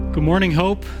Good morning,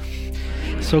 Hope.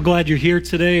 So glad you're here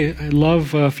today. I'd love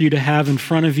for you to have in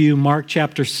front of you Mark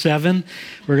chapter 7.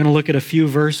 We're going to look at a few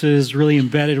verses really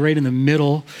embedded right in the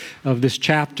middle of this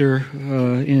chapter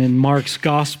in Mark's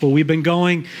gospel. We've been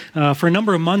going for a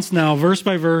number of months now, verse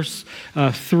by verse,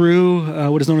 through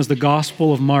what is known as the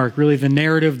Gospel of Mark, really the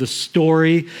narrative, the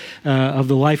story of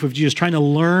the life of Jesus, trying to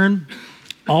learn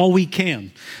all we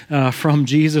can from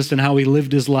Jesus and how he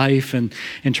lived his life and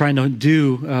trying to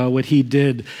do what he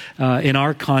did in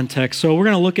our context. So we're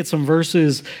going to look at some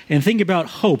verses and think about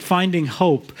hope, finding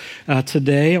hope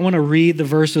today. I want to read the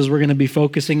verses we're going to be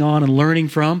focusing on and learning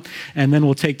from, and then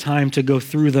we'll take time to go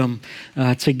through them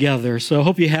together. So I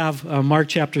hope you have Mark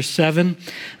chapter 7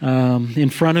 in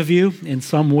front of you in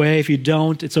some way. If you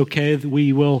don't, it's okay.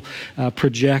 We will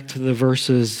project the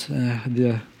verses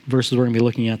we're going to be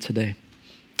looking at today.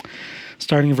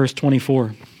 Starting in verse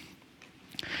 24.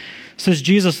 It says,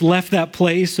 Jesus left that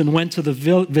place and went to the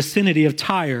vicinity of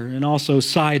Tyre and also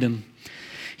Sidon.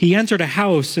 He entered a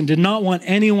house and did not want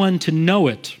anyone to know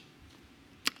it.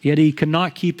 Yet he could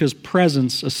not keep his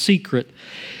presence a secret.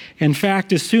 In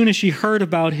fact, as soon as she heard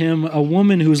about him, a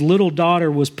woman whose little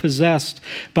daughter was possessed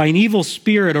by an evil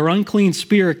spirit or unclean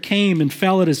spirit came and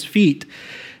fell at his feet.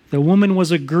 The woman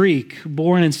was a Greek,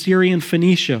 born in Syrian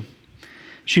Phoenicia.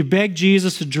 She begged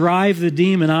Jesus to drive the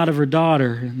demon out of her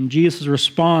daughter. And Jesus'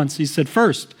 response, he said,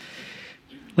 "First,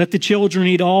 let the children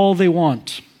eat all they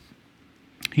want."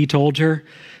 He told her,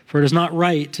 "For it is not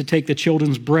right to take the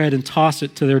children's bread and toss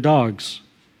it to their dogs."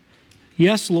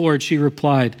 "Yes, Lord," she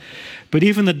replied, "but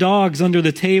even the dogs under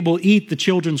the table eat the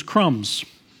children's crumbs."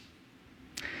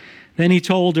 Then he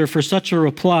told her, "For such a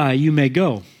reply, you may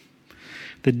go.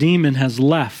 The demon has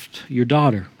left your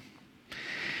daughter."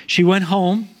 She went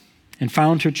home and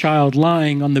found her child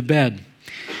lying on the bed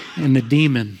and the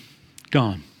demon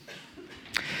gone.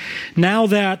 Now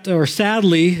that, or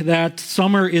sadly, that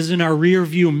summer is in our rear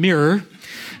view mirror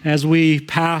as we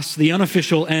pass the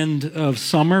unofficial end of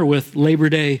summer with Labor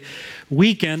Day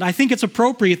weekend, I think it's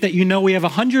appropriate that you know we have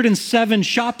 107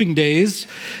 shopping days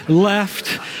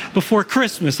left before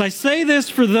Christmas. I say this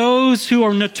for those who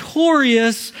are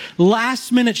notorious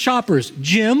last-minute shoppers.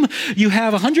 Jim, you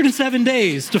have 107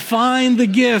 days to find the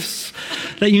gifts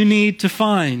that you need to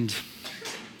find.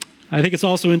 I think it's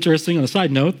also interesting, on a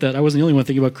side note, that I wasn't the only one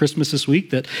thinking about Christmas this week,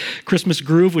 that Christmas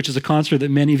Groove, which is a concert that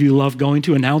many of you love going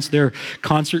to, announced their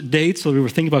concert dates. So we were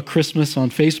thinking about Christmas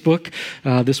on Facebook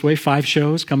this way, 5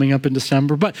 shows coming up in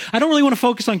December. But I don't really want to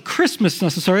focus on Christmas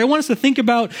necessarily. I want us to think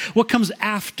about what comes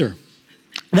after.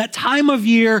 That time of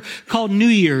year called New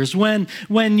Year's, when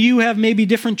you have maybe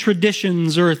different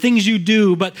traditions or things you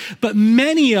do, but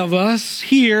many of us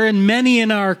here and many in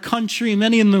our country,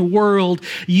 many in the world,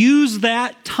 use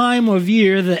that time of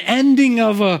year, the ending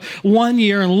of one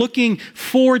year and looking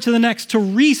forward to the next, to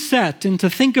reset and to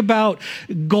think about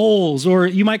goals, or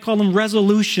you might call them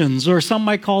resolutions, or some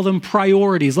might call them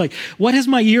priorities. Like, what has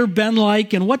my year been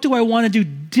like, and what do I want to do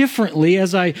differently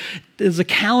as the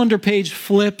calendar page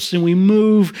flips and we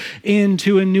move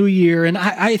into a new year? And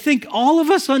I think all of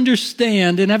us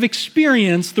understand and have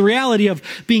experienced the reality of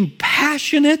being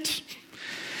passionate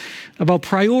about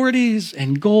priorities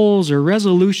and goals or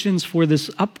resolutions for this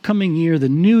upcoming year, the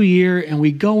new year, and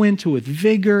we go into it with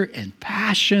vigor and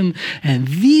passion, and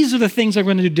these are the things I'm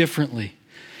going to do differently.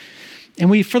 And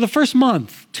we, for the first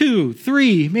month, 2,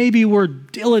 3, maybe we're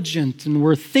diligent and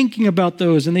we're thinking about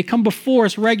those, and they come before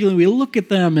us regularly. We look at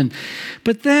them,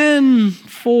 but then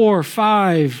 4,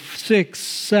 5, 6,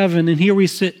 7, and here we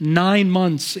sit 9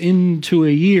 months into a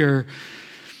year.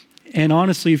 And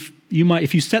honestly,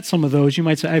 if you set some of those, you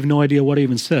might say, "I have no idea what I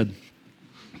even said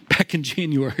back in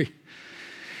January."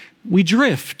 We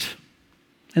drift,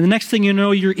 and the next thing you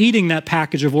know, you're eating that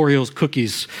package of Oreos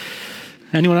cookies.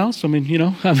 Anyone else?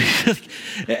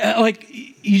 Like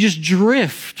you just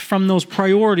drift from those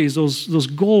priorities, those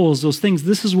goals, those things.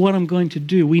 This is what I'm going to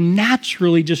do. We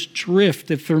naturally just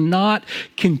drift if they're not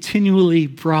continually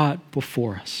brought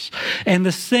before us. And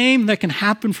the same that can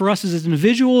happen for us as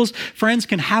individuals, friends,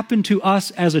 can happen to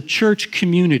us as a church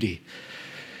community.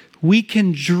 We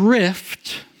can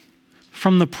drift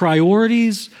from the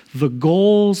priorities, the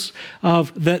goals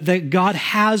of that God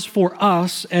has for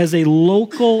us as a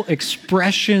local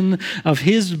expression of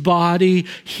his body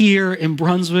here in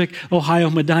Brunswick, Ohio,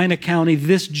 Medina County,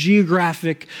 this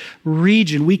geographic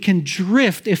region. We can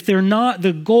drift if they're not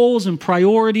the goals and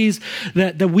priorities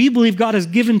that we believe God has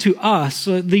given to us.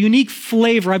 The unique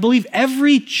flavor. I believe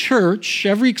every church,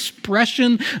 every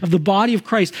expression of the body of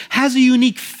Christ has a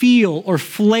unique feel or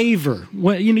flavor.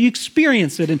 You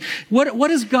experience it. And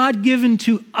what has God given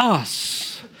to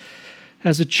us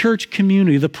as a church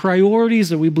community, the priorities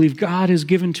that we believe God has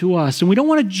given to us. And we don't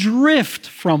want to drift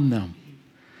from them,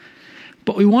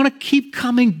 but we want to keep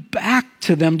coming back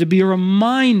to them to be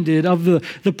reminded of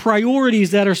the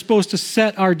priorities that are supposed to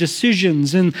set our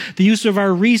decisions and the use of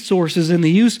our resources and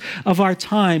the use of our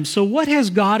time. So what has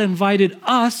God invited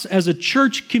us as a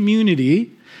church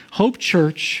community, Hope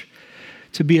Church,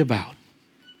 to be about?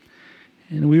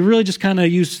 And we really just kind of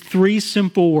use 3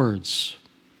 simple words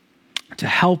to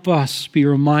help us be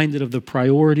reminded of the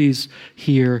priorities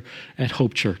here at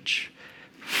Hope Church.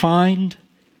 Find,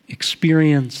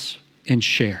 experience, and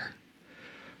share.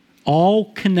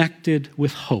 All connected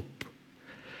with hope.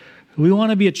 We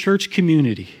want to be a church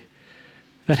community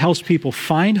that helps people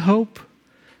find hope,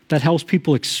 that helps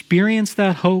people experience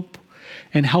that hope,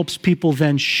 and helps people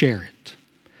then share it.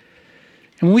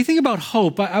 And when we think about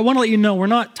hope, I want to let you know we're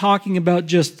not talking about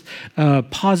just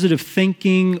positive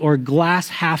thinking or glass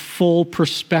half full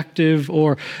perspective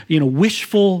or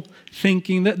wishful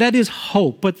thinking. That is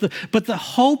hope. But the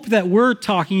hope that we're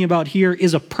talking about here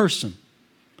is a person.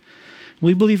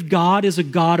 We believe God is a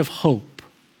God of hope.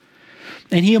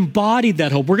 And he embodied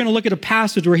that hope. We're going to look at a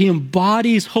passage where he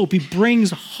embodies hope. He brings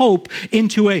hope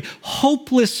into a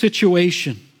hopeless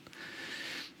situation.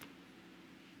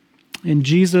 And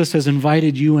Jesus has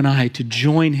invited you and I to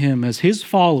join him as his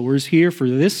followers here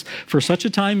for such a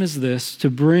time as this,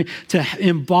 to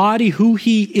embody who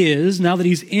he is now that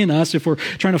he's in us. If we're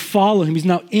trying to follow him, he's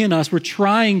now in us. We're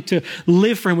trying to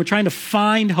live for him. We're trying to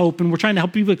find hope, and we're trying to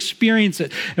help people experience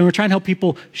it, and we're trying to help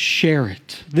people share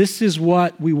it. This is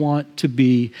what we want to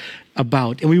be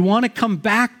about. And we want to come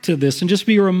back to this and just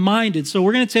be reminded. So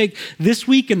we're going to take this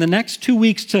week and the next 2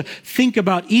 weeks to think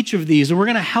about each of these. And we're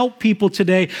going to help people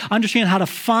today understand how to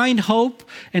find hope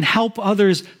and help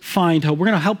others find hope. We're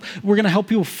going to help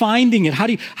people finding it. How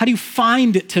do you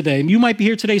find it today? And you might be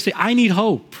here today and say, I need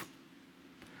hope.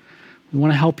 We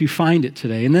want to help you find it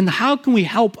today. And then how can we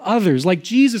help others like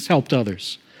Jesus helped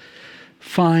others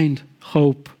find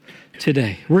hope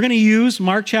today? We're going to use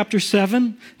Mark chapter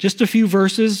 7, just a few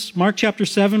verses, Mark chapter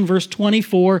 7, verse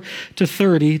 24 to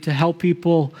 30, to help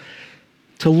people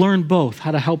to learn both how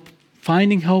to help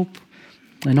finding hope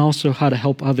and also how to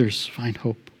help others find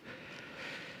hope.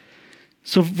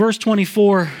 So verse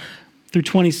 24 through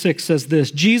 26 says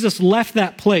this: Jesus left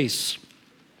that place,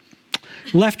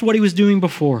 left what he was doing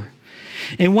before,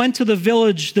 and went to the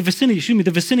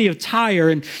vicinity of Tyre,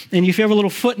 and if you have a little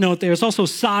footnote there, it's also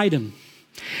Sidon.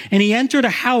 And he entered a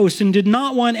house and did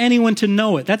not want anyone to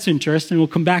know it. That's interesting. We'll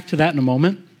come back to that in a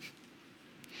moment.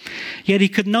 Yet he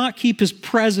could not keep his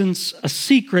presence a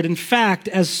secret. In fact,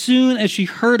 as soon as she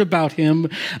heard about him,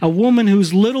 a woman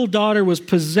whose little daughter was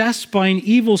possessed by an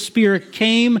evil spirit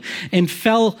came and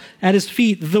fell at his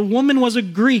feet. The woman was a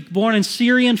Greek born in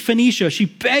Syrian Phoenicia. She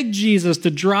begged Jesus to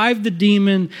drive the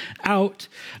demon out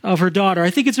of her daughter.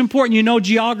 I think it's important you know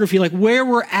geography, like where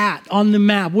we're at on the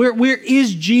map. Where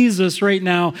is Jesus right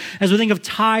now as we think of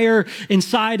Tyre and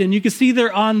Sidon? You can see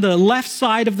there on the left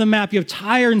side of the map, you have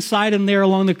Tyre and Sidon there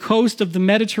along the coast of the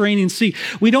Mediterranean Sea.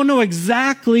 We don't know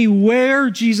exactly where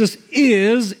Jesus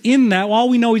is in that. All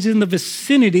we know he's in the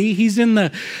vicinity. He's in the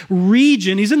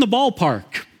region. He's in the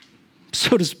ballpark,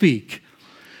 so to speak,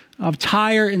 of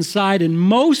Tyre and Sidon.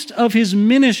 Most of his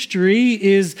ministry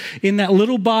is in that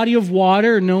little body of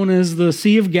water known as the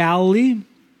Sea of Galilee,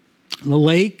 the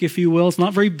lake, if you will. It's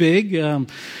not very big,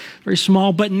 very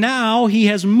small. But now he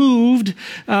has moved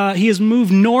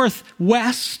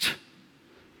northwest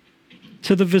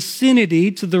to the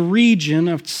vicinity, to the region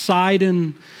of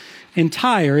Sidon and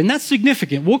Tyre. And that's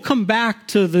significant. We'll come back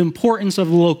to the importance of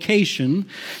the location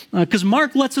because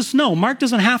Mark lets us know. Mark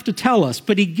doesn't have to tell us,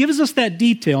 but he gives us that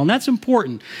detail, and that's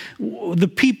important.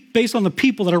 Based on the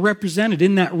people that are represented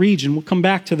in that region. We'll come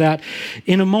back to that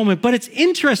in a moment. But it's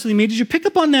interesting to me, did you pick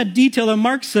up on that detail that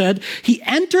Mark said? He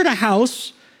entered a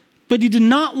house, but he did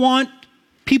not want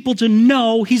people to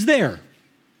know he's there.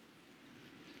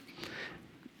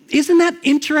 Isn't that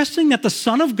interesting that the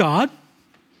Son of God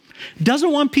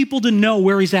doesn't want people to know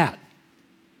where he's at?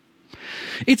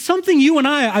 It's something you and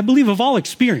I believe, have all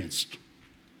experienced.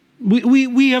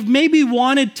 We have maybe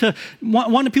wanted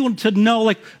people to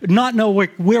know, not know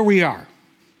where we are.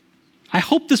 I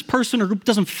hope this person or group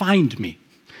doesn't find me.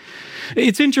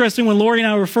 It's interesting, when Lori and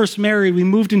I were first married, we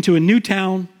moved into a new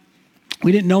town.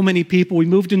 We didn't know many people. We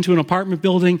moved into an apartment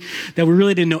building that we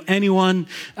really didn't know anyone.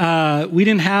 We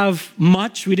didn't have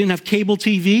much. We didn't have cable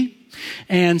TV.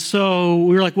 And so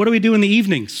we were like, what do we do in the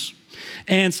evenings?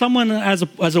 And someone, as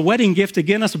a wedding gift, had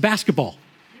given us a basketball.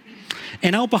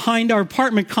 And out behind our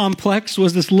apartment complex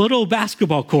was this little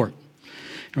basketball court.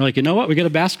 And we're like, you know what? We got a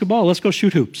basketball. Let's go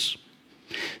shoot hoops.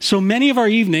 So many of our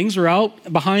evenings are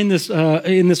out behind this,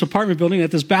 in this apartment building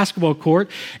at this basketball court,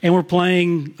 and we're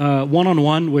playing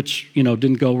one-on-one, which,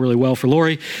 didn't go really well for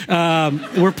Lori.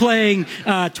 We're playing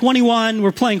 21,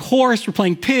 we're playing horse, we're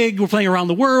playing pig, we're playing around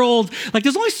the world. Like,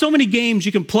 there's only so many games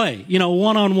you can play,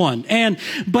 one-on-one.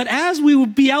 But as we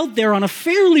would be out there on a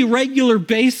fairly regular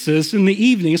basis in the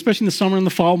evening, especially in the summer and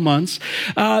the fall months,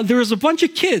 there was a bunch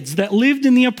of kids that lived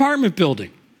in the apartment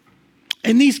building.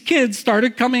 And these kids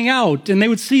started coming out, and they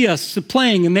would see us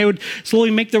playing, and they would slowly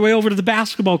make their way over to the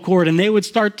basketball court, and they would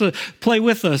start to play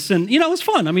with us. And, it was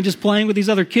fun. I mean, just playing with these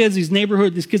other kids, these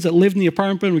kids that lived in the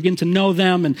apartment, and we're getting to know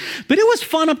them. But it was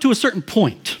fun up to a certain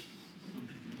point.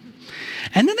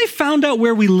 And then they found out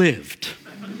where we lived.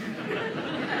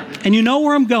 And you know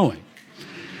where I'm going.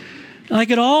 Like,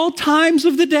 at all times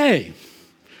of the day,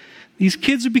 these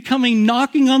kids would be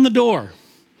knocking on the door.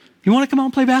 You want to come out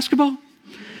and play basketball?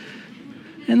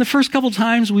 And the first couple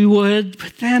times we would,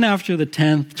 but then after the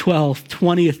 10th, 12th,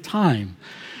 20th time,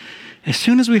 as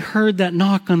soon as we heard that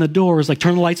knock on the door, it was like,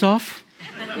 turn the lights off.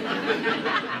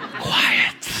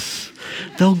 Quiet.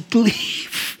 They'll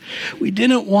leave. We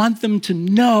didn't want them to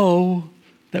know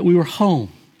that we were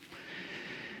home.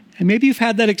 And maybe you've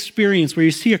had that experience where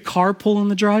you see a car pull in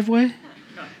the driveway,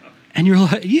 and you're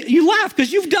like, you laugh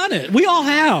because you've done it. We all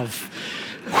have.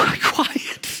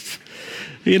 Quiet.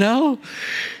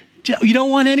 You don't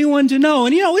want anyone to know.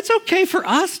 And, it's okay for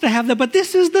us to have that, but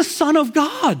this is the Son of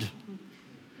God.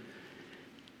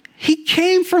 He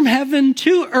came from heaven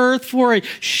to earth for a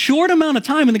short amount of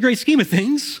time in the great scheme of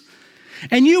things.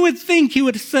 And you would think he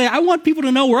would say, I want people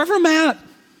to know wherever I'm at,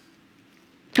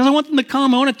 because I want them to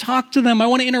come. I want to talk to them. I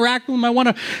want to interact with them. I want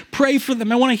to pray for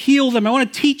them. I want to heal them. I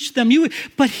want to teach them.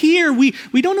 But here, we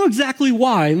don't know exactly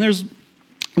why. And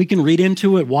we can read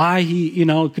into it why he,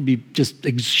 it could be just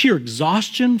sheer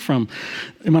exhaustion from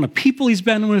the amount of people he's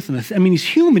been with. And he's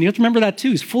human. You have to remember that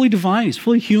too. He's fully divine. He's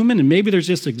fully human. And maybe there's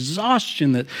just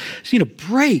exhaustion that he's need a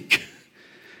break.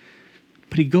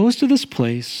 But he goes to this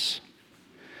place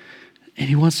and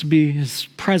he wants his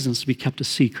presence to be kept a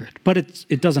secret. But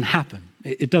it doesn't happen.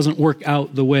 It doesn't work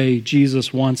out the way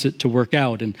Jesus wants it to work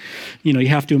out. And, you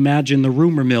have to imagine the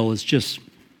rumor mill is just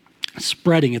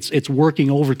spreading. It's working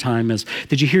overtime.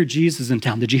 Did you hear Jesus in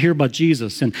town? Did you hear about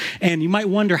Jesus? And you might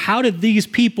wonder, how did these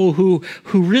people who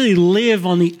really live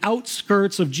on the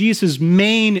outskirts of Jesus'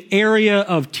 main area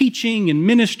of teaching and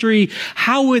ministry,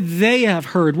 how would they have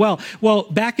heard? Well,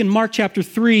 back in Mark chapter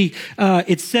 3,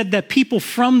 it said that people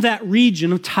from that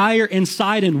region of Tyre and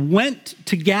Sidon went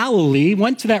to Galilee,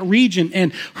 went to that region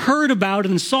and heard about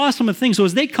it and saw some of the things. So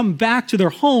as they come back to their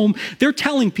home, they're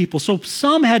telling people. So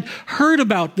some had heard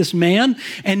about this man,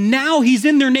 and now he's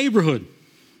in their neighborhood.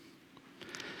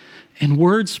 And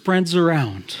word spreads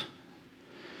around.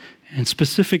 And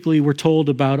specifically, we're told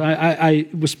about,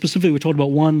 we're told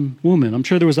about one woman. I'm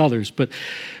sure there was others, but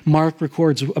Mark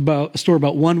records about a story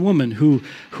about one woman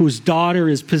whose daughter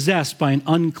is possessed by an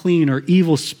unclean or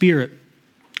evil spirit.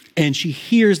 And she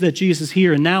hears that Jesus is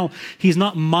here, and now he's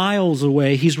not miles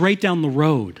away. He's right down the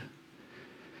road.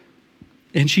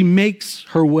 And she makes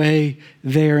her way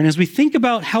there. And as we think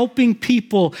about helping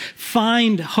people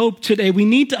find hope today, we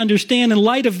need to understand in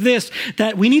light of this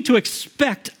that we need to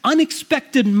expect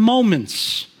unexpected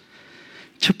moments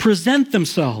to present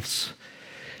themselves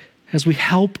as we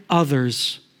help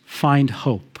others find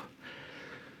hope.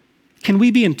 Can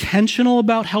we be intentional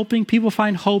about helping people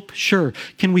find hope? Sure.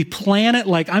 Can we plan it?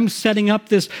 Like, I'm setting up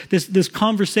this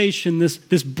conversation,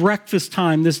 this breakfast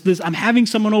time, this I'm having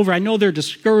someone over. I know they're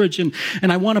discouraged and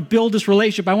I want to build this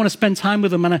relationship. I want to spend time with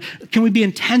them. Can we be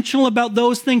intentional about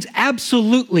those things?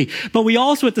 Absolutely. But we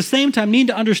also at the same time need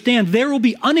to understand there will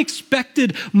be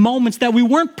unexpected moments that we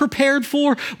weren't prepared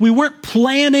for, we weren't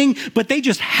planning, but they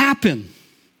just happen.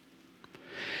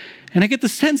 And I get the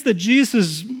sense that Jesus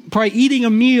is probably eating a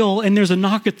meal and there's a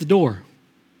knock at the door.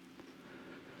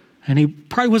 And he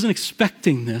probably wasn't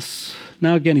expecting this.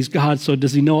 Now again, he's God, so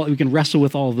does he know we can wrestle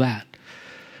with all of that?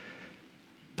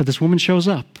 But this woman shows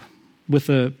up with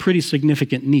a pretty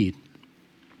significant need.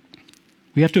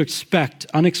 We have to expect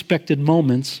unexpected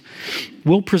moments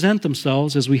will present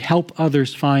themselves as we help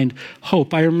others find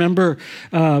hope. I remember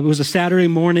it was a Saturday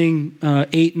morning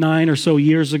 8, 9 or so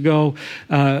years ago.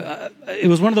 It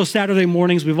was one of those Saturday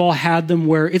mornings, we've all had them,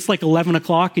 where it's like 11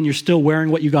 o'clock and you're still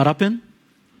wearing what you got up in.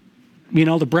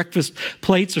 The breakfast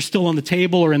plates are still on the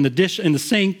table or in the dish, in the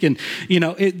sink. And,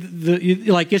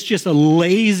 it's just a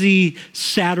lazy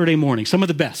Saturday morning. Some of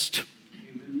the best.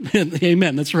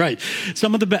 Amen. That's right.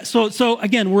 Some of the best. So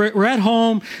again, we're at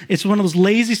home. It's one of those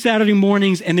lazy Saturday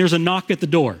mornings, and there's a knock at the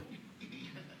door.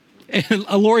 And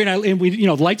Lori and we,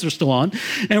 the lights are still on,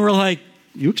 and we're like,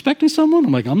 you expecting someone?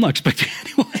 I'm like, I'm not expecting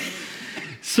anyone.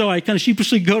 So I kind of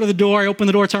sheepishly go to the door. I open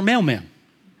the door. It's our mailman.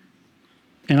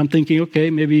 And I'm thinking, okay,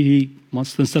 maybe he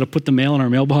wants to, instead of put the mail in our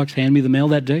mailbox, hand me the mail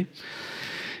that day.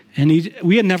 And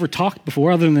we had never talked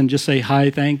before other than just say hi,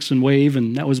 thanks, and wave,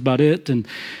 and that was about it.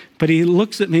 But he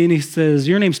looks at me and he says,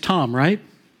 your name's Tom, right?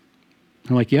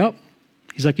 I'm like, yep.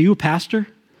 He's like, are you a pastor?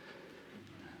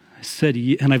 I said,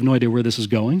 yeah, and I have no idea where this is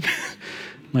going.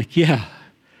 I'm like, yeah.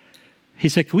 He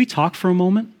said, can we talk for a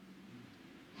moment?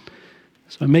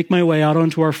 So I make my way out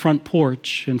onto our front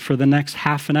porch, and for the next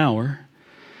half an hour,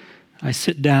 I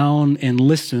sit down and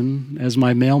listen as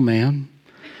my mailman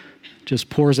just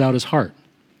pours out his heart.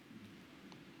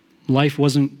 Life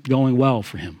wasn't going well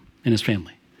for him and his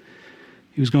family.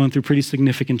 He was going through pretty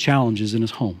significant challenges in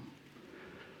his home.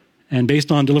 And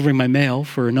based on delivering my mail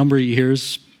for a number of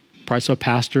years, probably saw a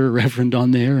pastor, a reverend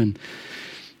on there, and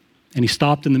he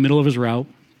stopped in the middle of his route,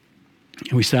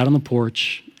 and we sat on the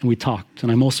porch, and we talked.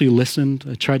 And I mostly listened.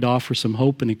 I tried to offer some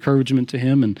hope and encouragement to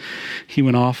him, and he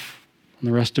went off on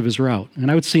the rest of his route.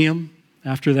 And I would see him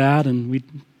after that, and we'd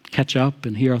catch up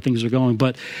and hear how things are going.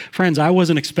 But friends, I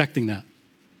wasn't expecting that.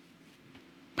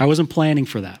 I wasn't planning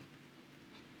for that.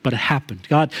 But it happened.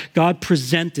 God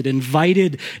presented,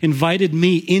 invited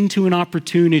me into an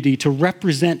opportunity to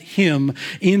represent him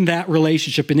in that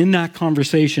relationship and in that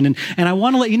conversation. And I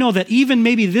want to let you know that even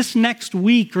maybe this next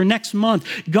week or next month,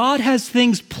 God has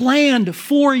things planned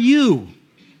for you.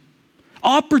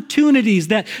 Opportunities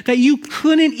that you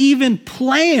couldn't even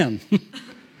plan.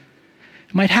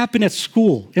 It might happen at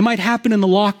school. It might happen in the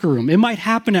locker room. It might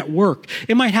happen at work.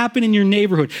 It might happen in your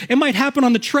neighborhood. It might happen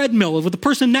on the treadmill with the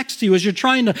person next to you as you're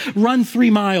trying to run 3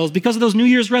 miles because of those New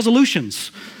Year's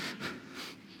resolutions.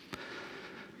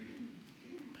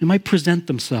 It might present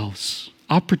themselves,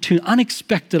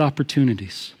 unexpected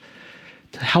opportunities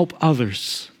to help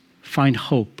others find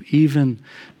hope even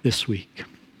this week.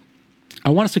 I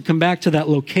want us to come back to that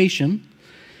location.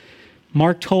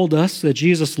 Mark told us that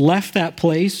Jesus left that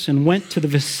place and went to the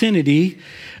vicinity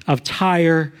of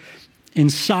Tyre and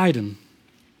Sidon.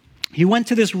 He went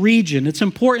to this region. It's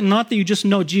important not that you just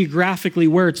know geographically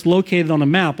where it's located on a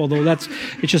map, although it's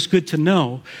just good to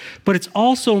know, but it's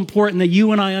also important that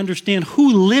you and I understand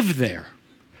who lived there.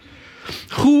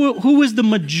 Who was the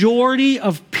majority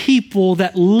of people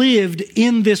that lived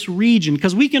in this region?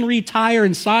 Because we can read Tyre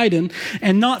and Sidon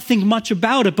and not think much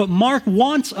about it, but Mark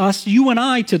wants us, you and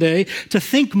I today, to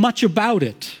think much about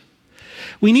it.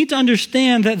 We need to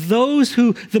understand that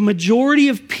the majority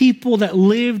of people that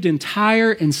lived in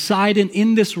Tyre and Sidon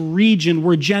in this region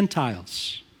were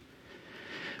Gentiles.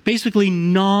 Basically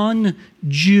non-Jews.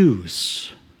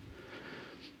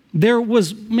 There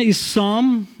was maybe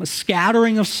a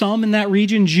scattering of some in that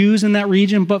region, Jews in that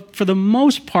region, but for the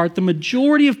most part, the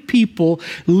majority of people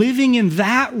living in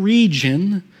that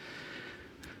region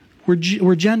were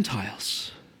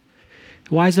Gentiles.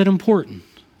 Why is that important?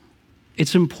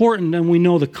 It's important, and we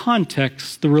know the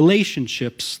context, the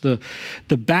relationships, the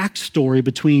backstory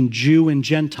between Jew and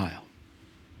Gentile.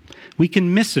 We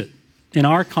can miss it in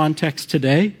our context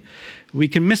today. We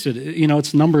can miss it.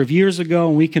 It's a number of years ago,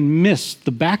 and we can miss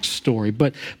the backstory.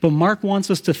 But Mark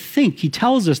wants us to think. He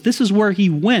tells us this is where he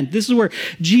went. This is where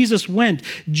Jesus went.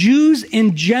 Jews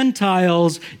and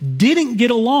Gentiles didn't get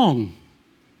along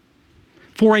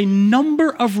for a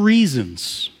number of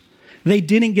reasons. They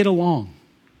didn't get along.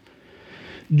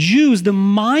 Jews, the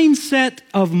mindset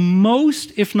of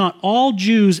most, if not all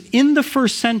Jews in the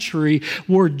first century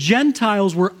were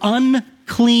Gentiles were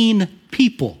unclean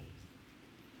people.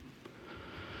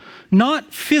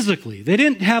 Not physically. They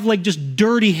didn't have just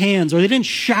dirty hands, or they didn't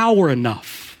shower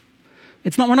enough.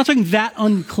 We're not talking that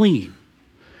unclean.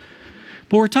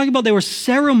 But we're talking about they were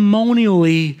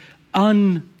ceremonially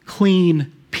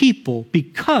unclean people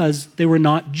because they were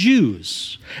not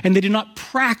Jews. And they did not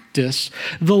practice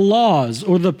the laws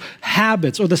or the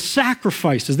habits or the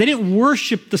sacrifices. They didn't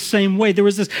worship the same way. There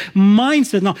was this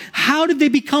mindset. Now, how did they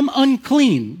become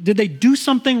unclean? Did they do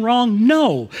something wrong?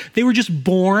 No. They were just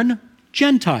born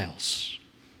Gentiles.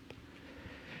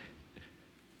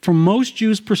 From most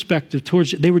Jews' perspective,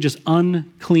 they were just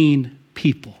unclean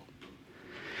people.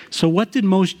 So what did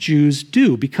most Jews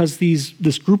do? Because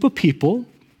this group of people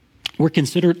were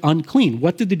considered unclean.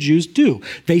 What did the Jews do?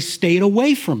 They stayed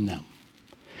away from them.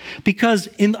 Because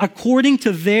according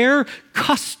to their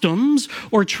customs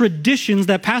or traditions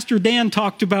that Pastor Dan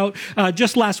talked about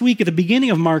just last week at the beginning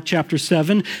of Mark chapter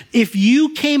 7, if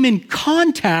you came in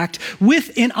contact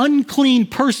with an unclean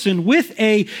person, with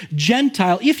a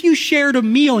Gentile, if you shared a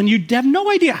meal and you'd have no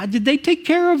idea, did they take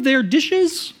care of their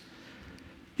dishes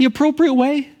the appropriate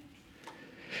way?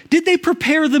 Did they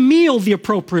prepare the meal the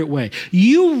appropriate way?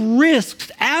 You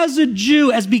risked as a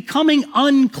Jew as becoming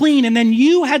unclean, and then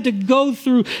you had to go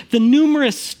through the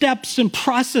numerous steps and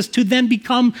process to then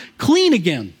become clean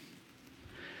again.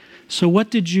 So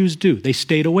what did Jews do? They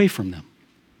stayed away from them.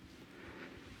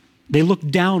 They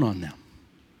looked down on them.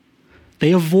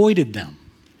 They avoided them.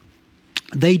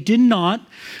 They did not,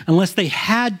 unless they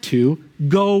had to,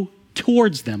 go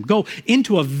towards them. Go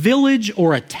into a village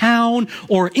or a town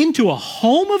or into a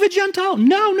home of a Gentile?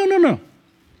 No.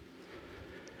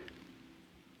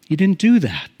 He didn't do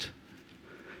that.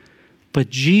 But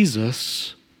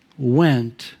Jesus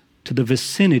went to the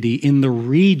vicinity in the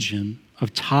region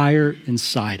of Tyre and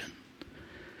Sidon.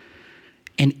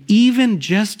 And even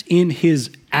just in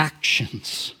his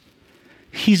actions,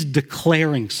 he's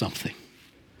declaring something.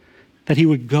 That he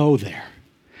would go there.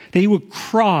 That he would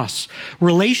cross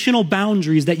relational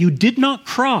boundaries that you did not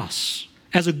cross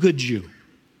as a good Jew.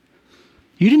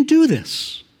 You didn't do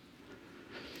this.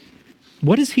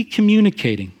 What is he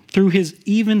communicating through his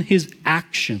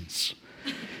actions?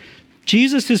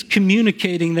 Jesus is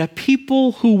communicating that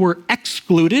people who were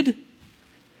excluded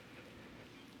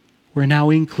were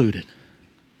now included.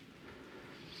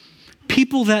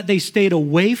 People that they stayed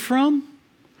away from,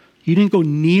 you didn't go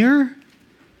near,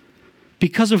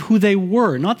 because of who they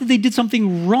were. Not that they did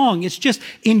something wrong. It's just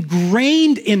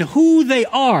ingrained in who they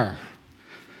are.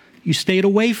 You stayed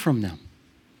away from them.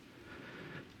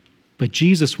 But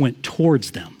Jesus went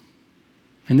towards them.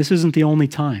 And this isn't the only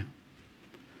time.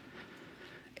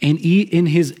 And in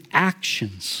his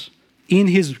actions, in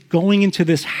his going into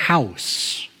this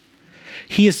house,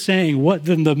 he is saying, what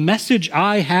the message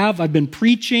I've been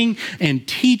preaching and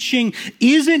teaching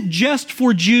isn't just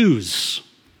for Jews,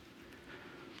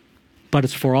 but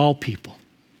it's for all people.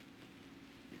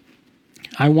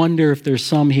 I wonder if there's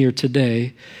some here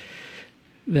today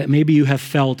that maybe you have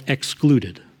felt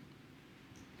excluded.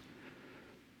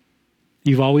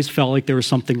 You've always felt like there was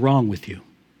something wrong with you.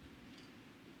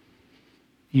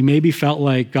 You maybe felt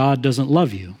like God doesn't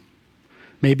love you.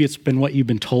 Maybe it's been what you've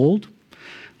been told,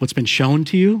 what's been shown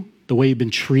to you, the way you've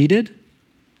been treated.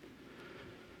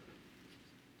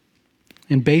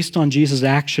 And based on Jesus'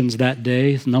 actions that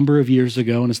day, a number of years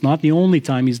ago, and it's not the only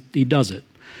time he does it,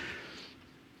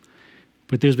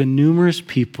 but there's been numerous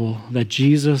people that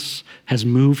Jesus has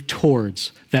moved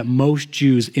towards that most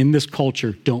Jews in this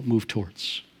culture don't move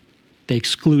towards. They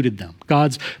excluded them.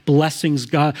 God's blessings,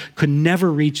 God could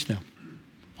never reach them.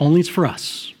 Only it's for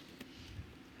us.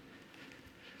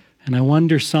 And I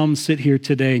wonder some sit here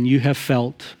today and you have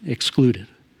felt excluded.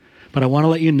 But I want to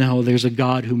let you know there's a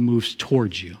God who moves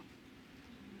towards you,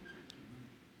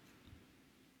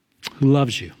 who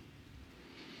loves you.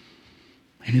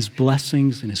 And his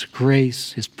blessings and his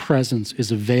grace, his presence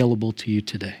is available to you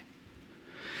today.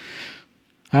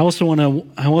 I also want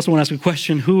to ask a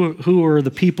question. Who are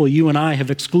the people you and I have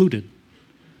excluded?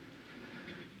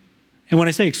 And when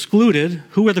I say excluded,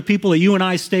 who are the people that you and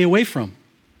I stay away from?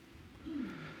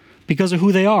 Because of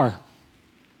who they are.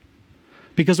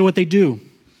 Because of what they do.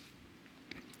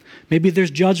 Maybe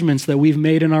there's judgments that we've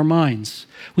made in our minds.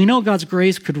 We know God's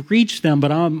grace could reach them,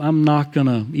 but I'm not going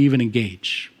to even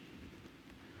engage.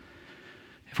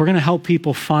 If we're going to help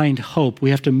people find hope, we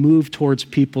have to move towards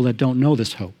people that don't know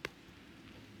this hope.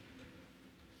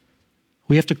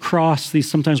 We have to cross these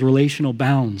sometimes relational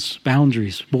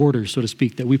boundaries, borders, so to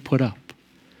speak, that we put up.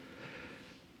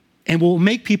 And we'll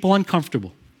make people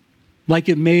uncomfortable, like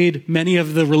it made many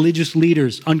of the religious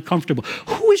leaders uncomfortable.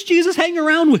 Who is Jesus hanging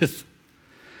around with?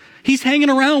 He's hanging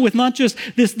around with not just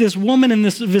this woman in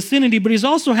this vicinity, but he's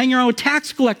also hanging around with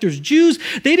tax collectors. Jews,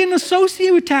 they didn't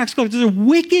associate with tax collectors. They're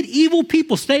wicked, evil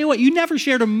people. Stay away. You never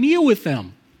shared a meal with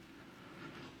them.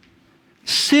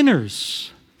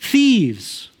 Sinners,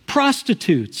 thieves,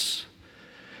 prostitutes.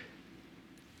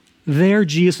 They're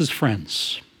Jesus'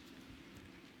 friends.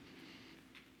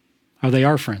 Are they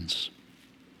our friends?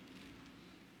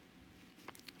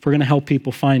 If we're going to help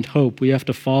people find hope, we have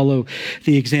to follow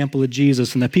the example of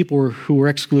Jesus, and the people who were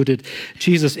excluded,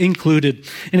 Jesus included.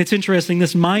 And it's interesting,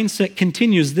 this mindset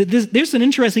continues. There's an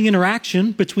interesting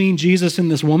interaction between Jesus and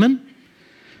this woman.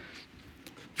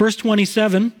 Verse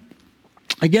 27,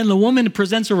 again, the woman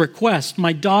presents a request.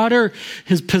 My daughter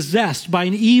is possessed by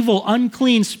an evil,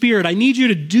 unclean spirit. I need you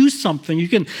to do something. You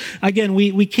can, again,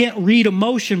 we can't read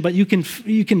emotion, but you can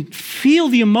feel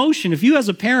the emotion. If you as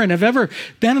a parent have ever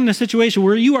been in a situation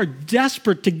where you are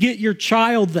desperate to get your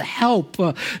child the help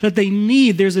that they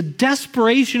need, there's a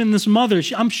desperation in this mother.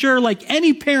 I'm sure like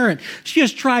any parent, she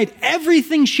has tried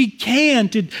everything she can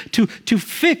to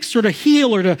fix or to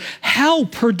heal or to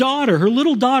help her daughter, her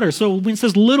little daughter. So when it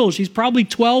says little, she's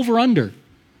probably 12 or under.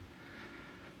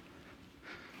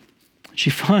 She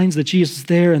finds that Jesus is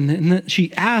there, and then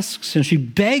she asks him, she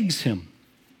begs him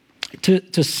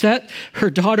to set her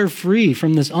daughter free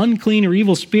from this unclean or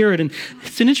evil spirit. And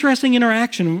it's an interesting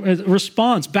interaction, a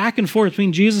response back and forth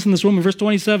between Jesus and this woman. Verse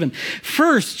 27.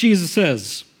 First, Jesus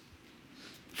says,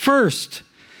 first,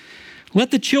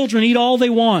 let the children eat all they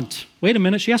want. Wait a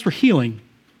minute, she asked for healing.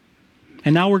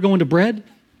 And now we're going to bread?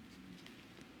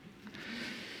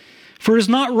 For it is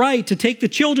not right to take the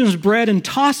children's bread and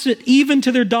toss it even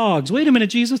to their dogs. Wait a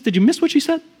minute, Jesus, did you miss what she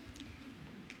said?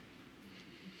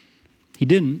 He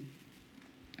didn't.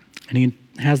 And he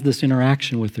has this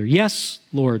interaction with her. Yes,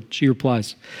 Lord, she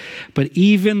replies, but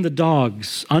even the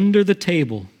dogs under the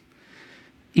table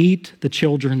eat the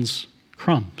children's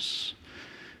crumbs.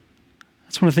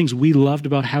 That's one of the things we loved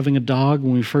about having a dog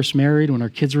when we first married, when our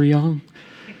kids were young.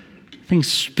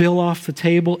 Things spill off the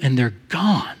table and they're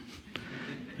gone.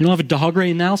 We don't have a dog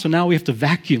right now, so now we have to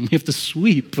vacuum, we have to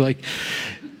sweep.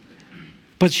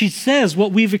 But she says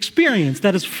what we've experienced,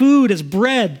 that as food, as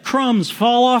bread, crumbs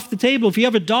fall off the table. If you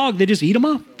have a dog, they just eat them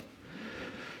up.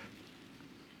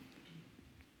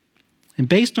 And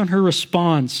based on her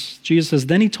response, Jesus says,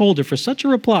 then he told her, for such a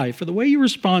reply, for the way you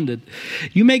responded,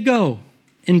 you may go.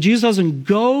 And Jesus doesn't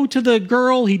go to the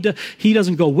girl. He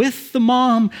doesn't go with the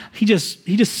mom.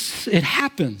 It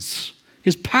happens.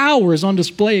 His power is on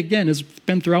display again, as it's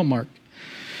been throughout Mark.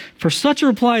 For such a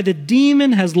reply, the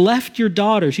demon has left your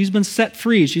daughter. She's been set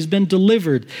free. She's been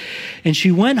delivered. And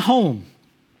she went home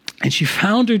and she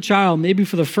found her child, maybe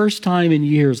for the first time in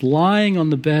years, lying on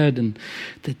the bed, and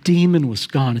the demon was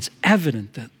gone. It's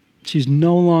evident that she's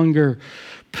no longer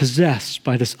possessed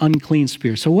by this unclean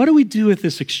spirit. So what do we do with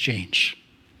this exchange?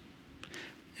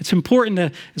 It's important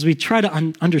that as we try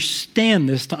to understand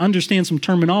this, to understand some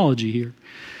terminology here,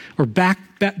 or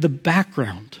the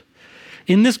background.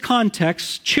 In this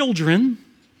context, children,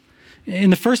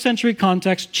 in the first century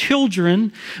context,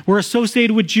 children were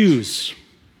associated with Jews.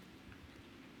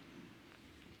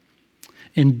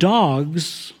 And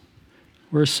dogs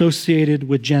were associated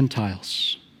with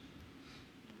Gentiles.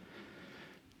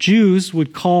 Jews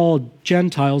would call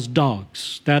Gentiles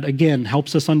dogs. That, again,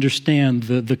 helps us understand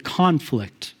the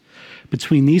conflict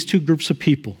between these two groups of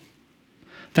people.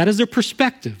 That is their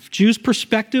perspective. Jews'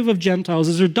 perspective of Gentiles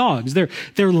is they're dogs.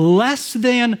 They're less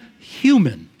than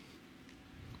human.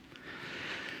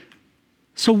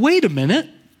 So wait a minute.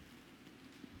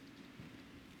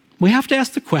 We have to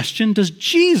ask the question, does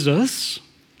Jesus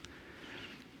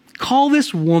call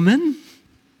this woman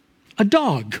a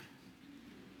dog?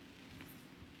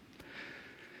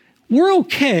 We're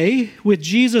okay with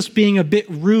Jesus being a bit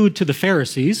rude to the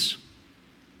Pharisees,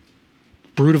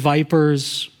 brood of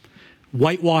vipers,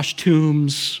 whitewashed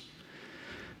tombs.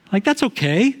 Like, that's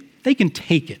okay. They can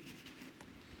take it.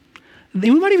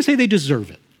 We might even say they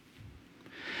deserve it.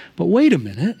 But wait a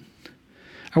minute.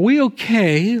 Are we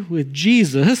okay with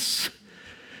Jesus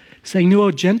saying, no,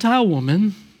 Gentile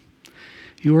woman,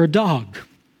 you are a dog?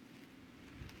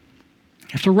 You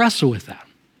have to wrestle with that.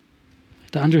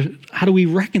 How do we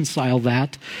reconcile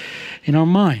that in our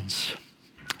minds?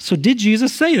 So did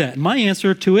Jesus say that? My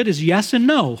answer to it is yes and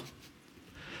no.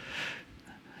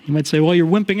 You might say, well, you're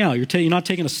wimping out. You're not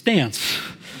taking a stance.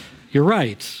 You're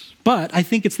right. But I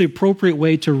think it's the appropriate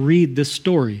way to read this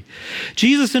story.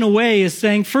 Jesus, in a way, is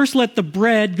saying, first let the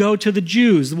bread go to the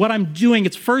Jews. What I'm doing,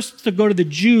 it's first to go to the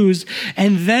Jews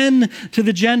and then to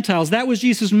the Gentiles. That was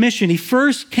Jesus' mission. He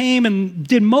first came and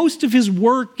did most of his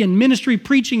work and ministry,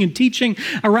 preaching and teaching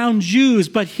around Jews.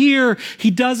 But here he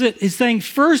does it, he's saying,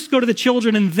 first go to the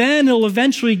children and then it'll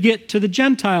eventually get to the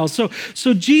Gentiles.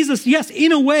 So Jesus, yes,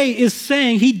 in a way is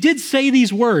saying, he did say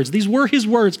these words. These were his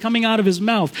words coming out of his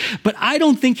mouth. But I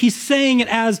don't think he's saying it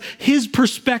as his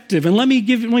perspective. And let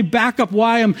me back up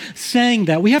why I'm saying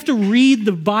that. We have to read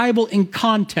the Bible in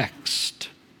context.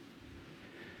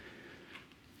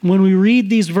 When we read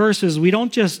these verses, we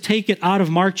don't just take it out of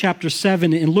Mark chapter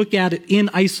 7 and look at it in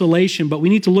isolation, but we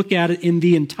need to look at it in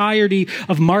the entirety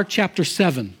of Mark chapter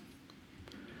 7.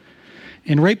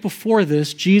 And right before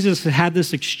this, Jesus had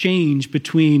this exchange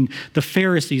between the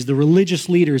Pharisees, the religious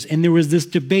leaders, and there was this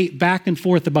debate back and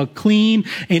forth about clean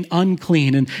and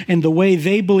unclean, and the way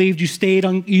they believed you stayed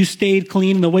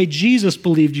clean, and the way Jesus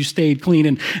believed you stayed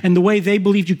clean, and the way they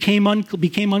believed you became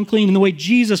unclean, and the way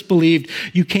Jesus believed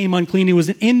you came unclean. It was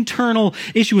an internal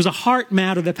issue. It was a heart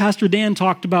matter that Pastor Dan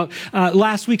talked about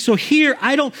last week. So here,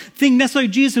 I don't think necessarily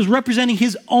Jesus is representing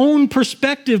his own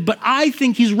perspective, but I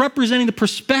think he's representing the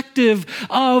perspective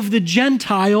of the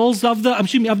Gentiles, of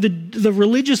the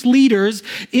religious leaders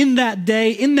in that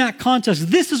day, in that context.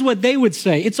 This is what they would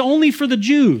say. It's only for the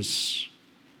Jews.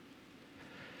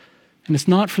 And it's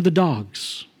not for the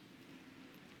dogs.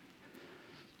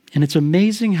 And it's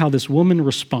amazing how this woman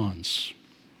responds.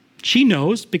 She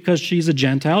knows because she's a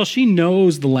Gentile. She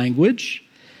knows the language.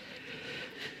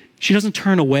 She doesn't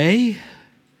turn away.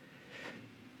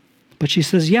 But she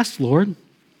says, yes, Lord.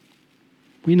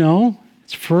 We know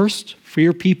it's first for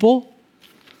your people.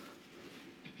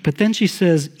 But then she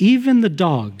says, even the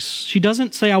dogs. She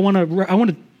doesn't say, I want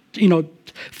to,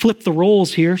 flip the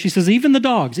roles here. She says, even the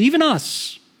dogs, even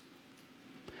us,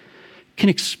 can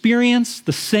experience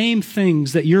the same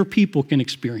things that your people can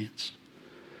experience.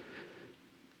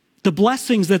 The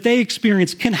blessings that they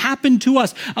experience can happen to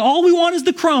us. All we want is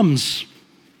the crumbs.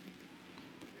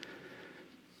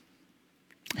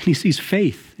 And he sees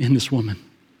faith in this woman.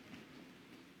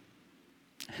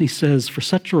 And he says, for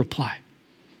such a reply,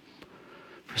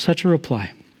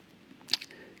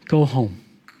 go home.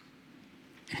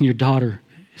 And your daughter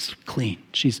is clean.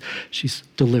 She's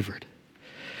delivered.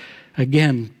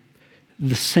 Again,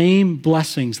 the same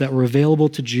blessings that were available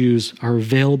to Jews are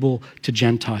available to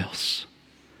Gentiles.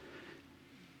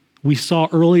 We saw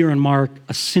earlier in Mark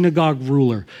a synagogue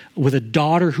ruler with a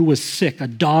daughter who was sick, a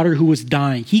daughter who was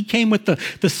dying. He came with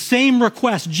the same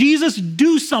request, Jesus,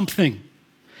 do something.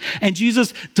 And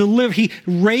Jesus delivered, he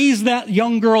raised that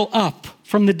young girl up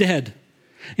from the dead.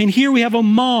 And here we have a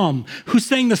mom who's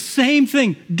saying the same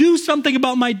thing, do something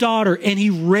about my daughter. And he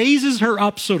raises her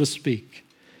up, so to speak,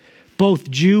 both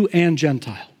Jew and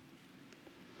Gentile.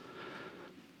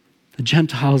 The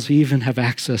Gentiles even have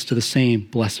access to the same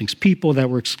blessings. People that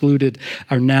were excluded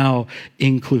are now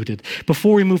included.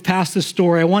 Before we move past this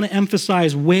story, I want to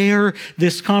emphasize where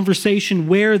this conversation,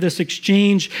 where this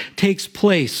exchange takes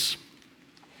place.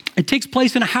 It takes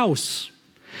place in a house.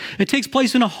 It takes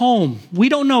place in a home. We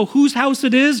don't know whose house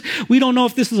it is. We don't know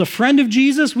if this is a friend of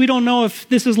Jesus. We don't know if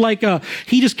this is like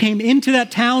he just came into that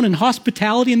town, and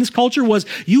hospitality in this culture was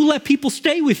you let people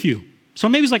stay with you. So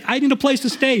maybe he's like, I need a place to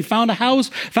stay. Found a house,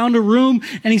 found a room,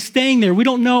 and he's staying there. We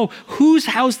don't know whose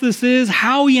house this is,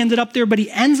 how he ended up there, but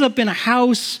he ends up in a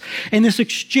house, and this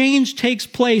exchange takes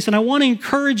place. And I want to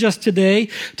encourage us today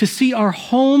to see our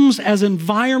homes as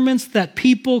environments that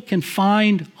people can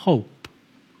find hope.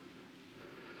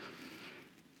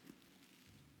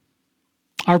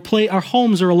 Our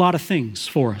homes are a lot of things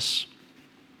for us.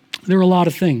 They're a lot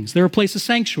of things. They're a place of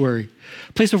sanctuary,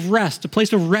 a place of rest, a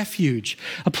place of refuge,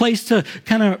 a place to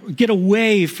kind of get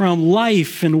away from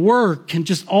life and work and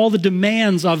just all the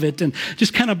demands of it and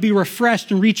just kind of be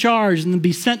refreshed and recharged and then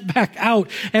be sent back out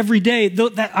every day.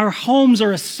 That our homes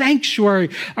are a sanctuary,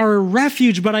 are a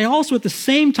refuge, but I also at the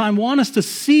same time want us to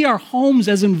see our homes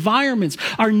as environments,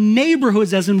 our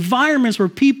neighborhoods as environments where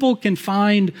people can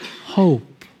find hope.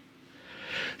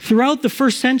 Throughout the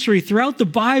first century, throughout the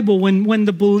Bible, when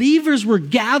the believers were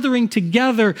gathering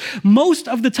together, most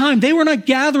of the time, they were not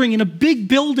gathering in a big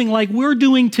building like we're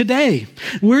doing today.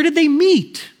 Where did they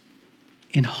meet?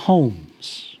 In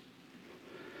homes.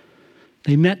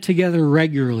 They met together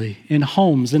regularly in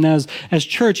homes. And as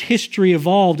church history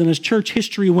evolved and as church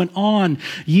history went on,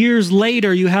 years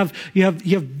later, you have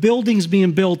buildings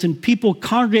being built and people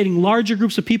congregating, larger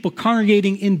groups of people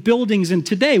congregating in buildings. And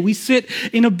today we sit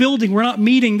in a building. We're not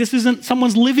meeting. This isn't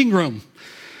someone's living room.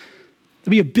 It'll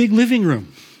be a big living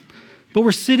room. But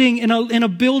we're sitting in a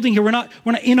building here. We're not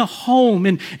in a home,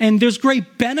 and there's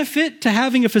great benefit to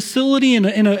having a facility in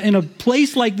a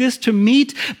place like this to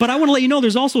meet. But I want to let you know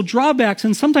there's also drawbacks,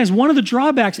 and sometimes one of the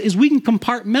drawbacks is we can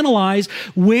compartmentalize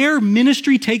where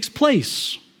ministry takes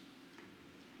place.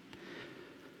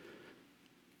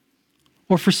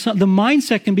 Or the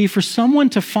mindset can be for someone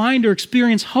to find or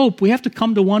experience hope, we have to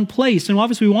come to one place. And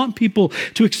obviously we want people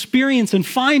to experience and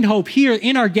find hope here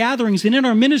in our gatherings and in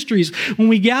our ministries when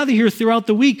we gather here throughout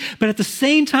the week. But at the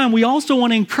same time, we also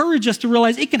want to encourage us to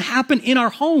realize it can happen in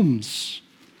our homes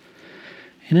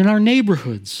and in our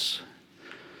neighborhoods.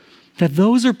 That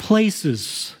those are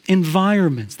places,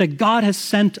 environments that God has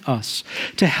sent us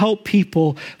to help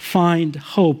people find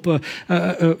hope.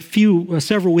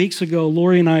 Several weeks ago,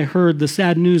 Lori and I heard the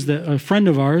sad news that a friend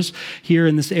of ours here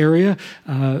in this area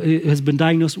was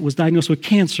diagnosed with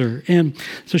cancer. And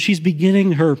so she's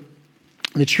beginning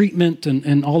the treatment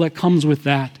and all that comes with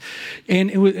that.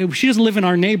 And she doesn't live in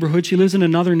our neighborhood. She lives in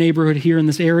another neighborhood here in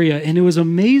this area. And it was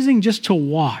amazing just to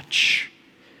watch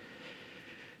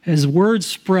as word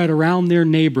spread around their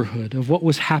neighborhood of what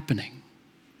was happening.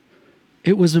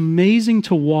 It was amazing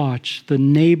to watch the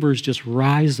neighbors just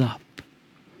rise up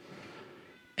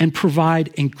and provide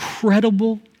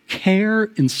incredible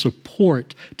care and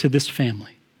support to this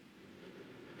family.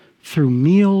 through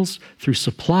meals, through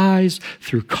supplies,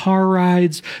 through car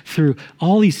rides, through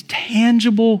all these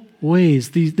tangible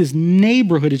ways. This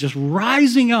neighborhood is just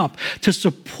rising up to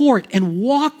support and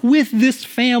walk with this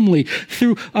family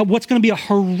through what's going to be a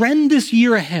horrendous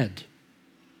year ahead.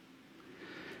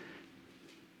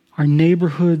 Our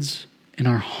neighborhoods and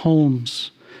our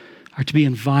homes are to be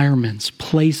environments,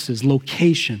 places,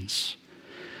 locations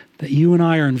that you and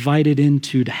I are invited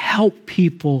into to help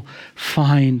people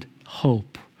find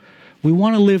hope. We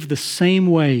want to live the same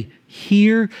way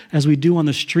here as we do on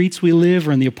the streets we live,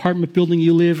 or in the apartment building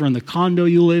you live, or in the condo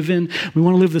you live in. We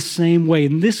want to live the same way.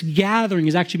 And this gathering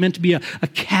is actually meant to be a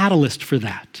catalyst for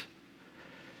that.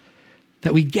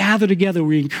 That we gather together,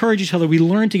 we encourage each other, we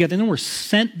learn together, and then we're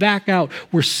sent back out.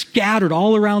 We're scattered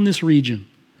all around this region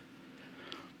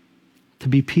to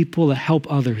be people that help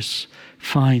others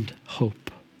find hope.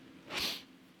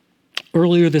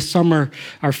 Earlier this summer,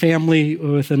 our family,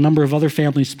 with a number of other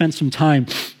families, spent some time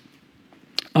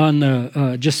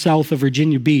on just south of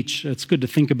Virginia Beach. It's good to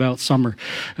think about summer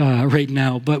right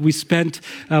now. But we spent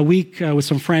a week with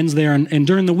some friends there, and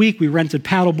during the week we rented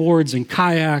paddle boards and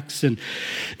kayaks.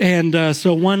 And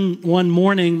so one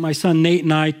morning, my son Nate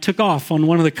and I took off on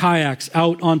one of the kayaks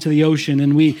out onto the ocean,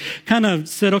 and we kind of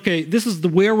said, okay, this is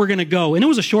where we're going to go. And it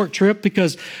was a short trip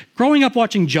because growing up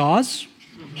watching Jaws,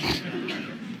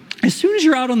 as soon as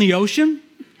you're out on the ocean,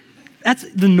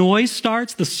 the noise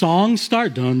starts, the song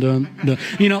starts, dun, dun, dun.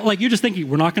 You know, like you're just thinking,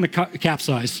 we're not going to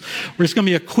capsize. We're just going to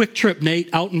be a quick trip,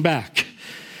 Nate, out and back.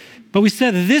 But we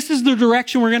said, this is the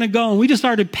direction we're going to go. And we just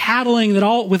started paddling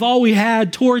with all we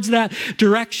had towards that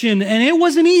direction. And it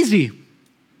wasn't easy.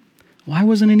 Why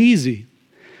wasn't it easy?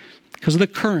 Because of the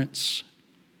currents.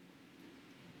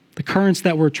 The currents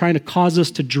that were trying to cause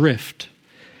us to drift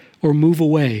or move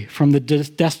away from the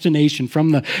destination, from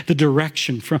the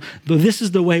direction. This is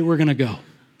the way we're going to go.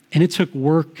 And it took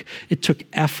work, it took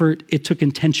effort, it took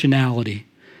intentionality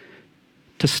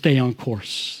to stay on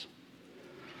course.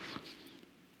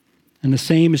 And the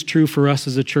same is true for us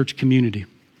as a church community.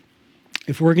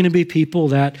 If we're going to be people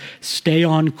that stay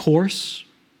on course,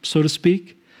 so to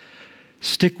speak,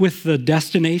 stick with the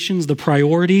destinations, the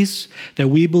priorities that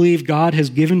we believe God has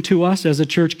given to us as a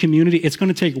church community. It's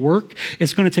going to take work.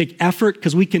 It's going to take effort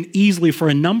because we can easily, for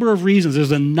a number of reasons,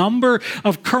 there's a number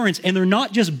of currents, and they're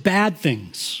not just bad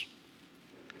things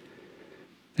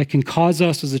that can cause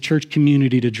us as a church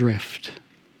community to drift.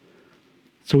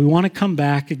 So we want to come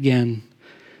back again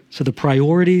to the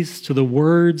priorities, to the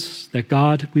words that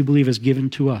God, we believe, has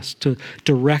given to us to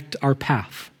direct our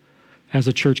path as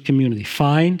a church community.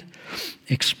 Find,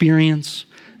 experience,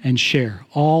 and share,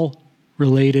 all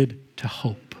related to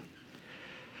hope.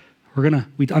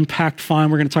 We unpacked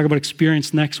find. We're going to talk about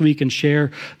experience next week and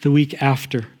share the week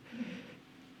after.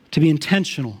 To be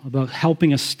intentional about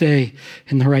helping us stay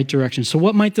in the right direction. So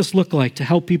what might this look like to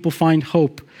help people find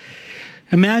hope?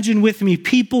 Imagine with me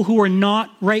people who are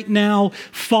not right now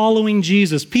following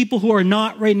Jesus, people who are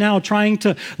not right now trying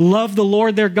to love the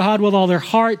Lord their God with all their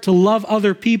heart, to love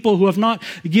other people who have not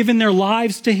given their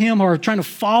lives to Him or are trying to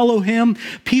follow Him.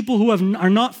 People who are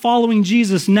not following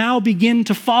Jesus now begin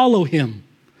to follow Him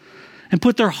and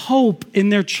put their hope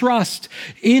and their trust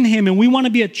in Him. And we want to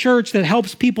be a church that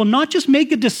helps people not just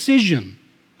make a decision,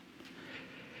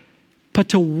 but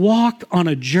to walk on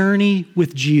a journey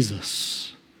with Jesus.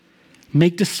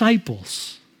 Make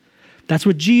disciples. That's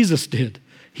what Jesus did.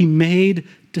 He made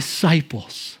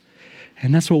disciples.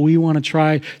 And that's what we want to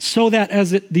try so that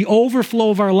as the overflow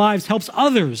of our lives helps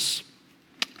others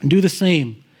do the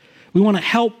same. We want to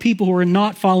help people who are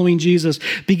not following Jesus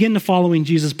begin to following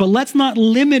Jesus. But let's not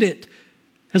limit it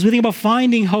as we think about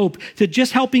finding hope to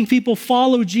just helping people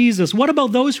follow Jesus. What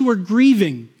about those who are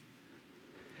grieving,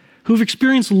 who've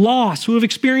experienced loss, who have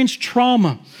experienced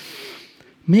trauma?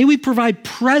 May we provide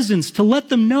presence to let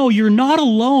them know you're not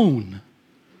alone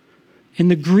in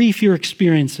the grief you're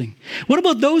experiencing. What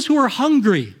about those who are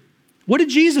hungry? What did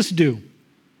Jesus do?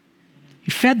 He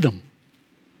fed them.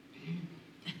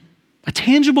 A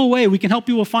tangible way we can help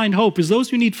people find hope is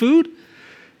those who need food,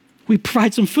 we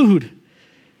provide some food.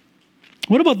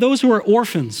 What about those who are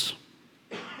orphans?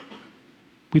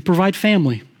 We provide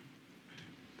family.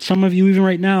 Some of you even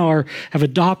right now have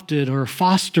adopted or are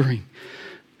fostering.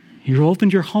 You've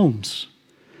opened your homes.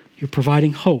 You're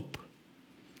providing hope.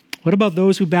 What about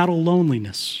those who battle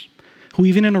loneliness? Who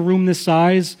even in a room this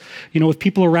size, with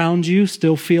people around you,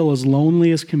 still feel as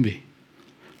lonely as can be?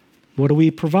 What do we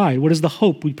provide? What is the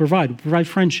hope we provide? We provide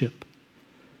friendship.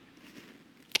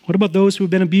 What about those who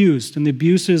have been abused and the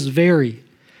abuses vary?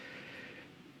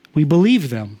 We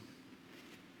believe them.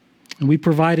 And we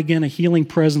provide, again, a healing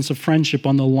presence of friendship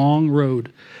on the long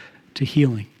road to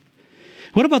healing.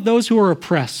 What about those who are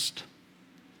oppressed?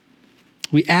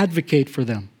 We advocate for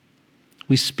them.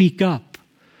 We speak up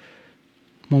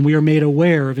when we are made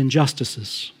aware of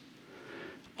injustices.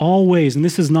 Always, and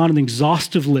this is not an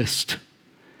exhaustive list,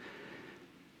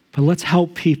 but let's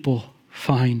help people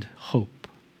find hope.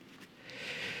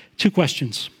 2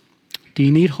 questions. Do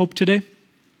you need hope today?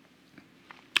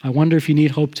 I wonder if you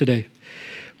need hope today.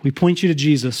 We point you to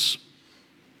Jesus.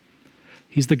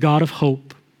 He's the God of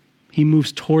hope. He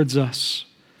moves towards us.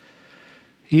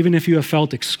 Even if you have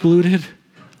felt excluded,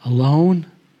 alone,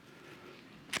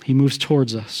 he moves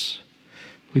towards us.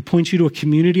 We point you to a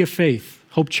community of faith,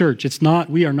 Hope Church.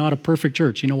 We are not a perfect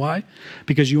church. You know why?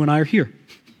 Because you and I are here.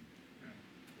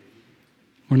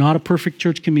 We're not a perfect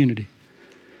church community.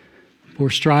 But we're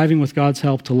striving with God's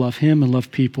help to love him and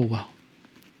love people well.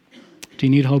 Do you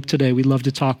need hope today? We'd love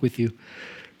to talk with you,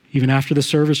 even after the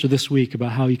service or this week,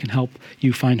 about how you can help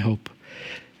you find hope.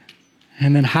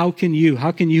 And then how can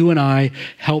you and I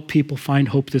help people find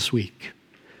hope this week?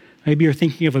 Maybe you're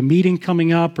thinking of a meeting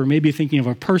coming up, or maybe you're thinking of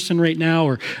a person right now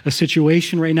or a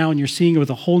situation right now, and you're seeing it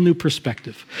with a whole new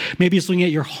perspective. Maybe it's looking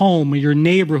at your home or your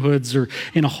neighborhoods or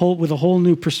with a whole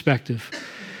new perspective.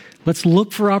 Let's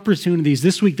look for opportunities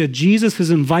this week that Jesus is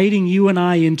inviting you and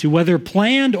I into, whether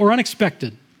planned or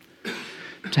unexpected,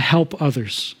 to help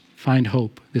others find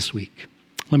hope this week.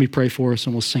 Let me pray for us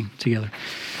and we'll sing together.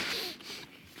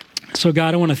 So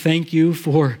God, I want to thank you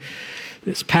for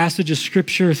this passage of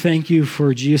Scripture. Thank you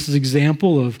for Jesus'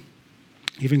 example of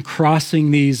even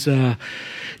crossing these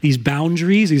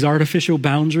boundaries, these artificial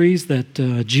boundaries that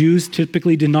Jews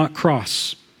typically did not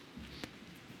cross.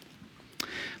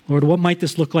 Lord, what might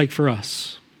this look like for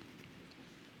us?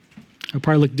 It'll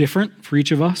probably look different for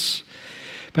each of us,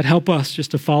 but help us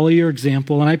just to follow your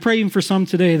example. And I pray even for some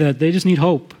today that they just need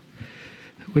hope.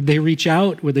 Would they reach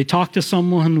out? Would they talk to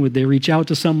someone? Would they reach out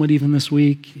to someone even this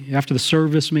week, after the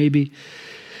service maybe?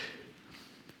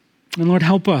 And Lord,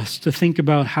 help us to think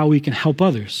about how we can help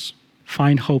others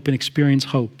find hope and experience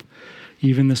hope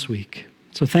even this week.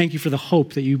 So thank you for the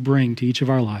hope that you bring to each of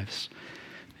our lives.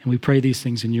 And we pray these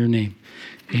things in your name.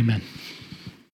 Amen.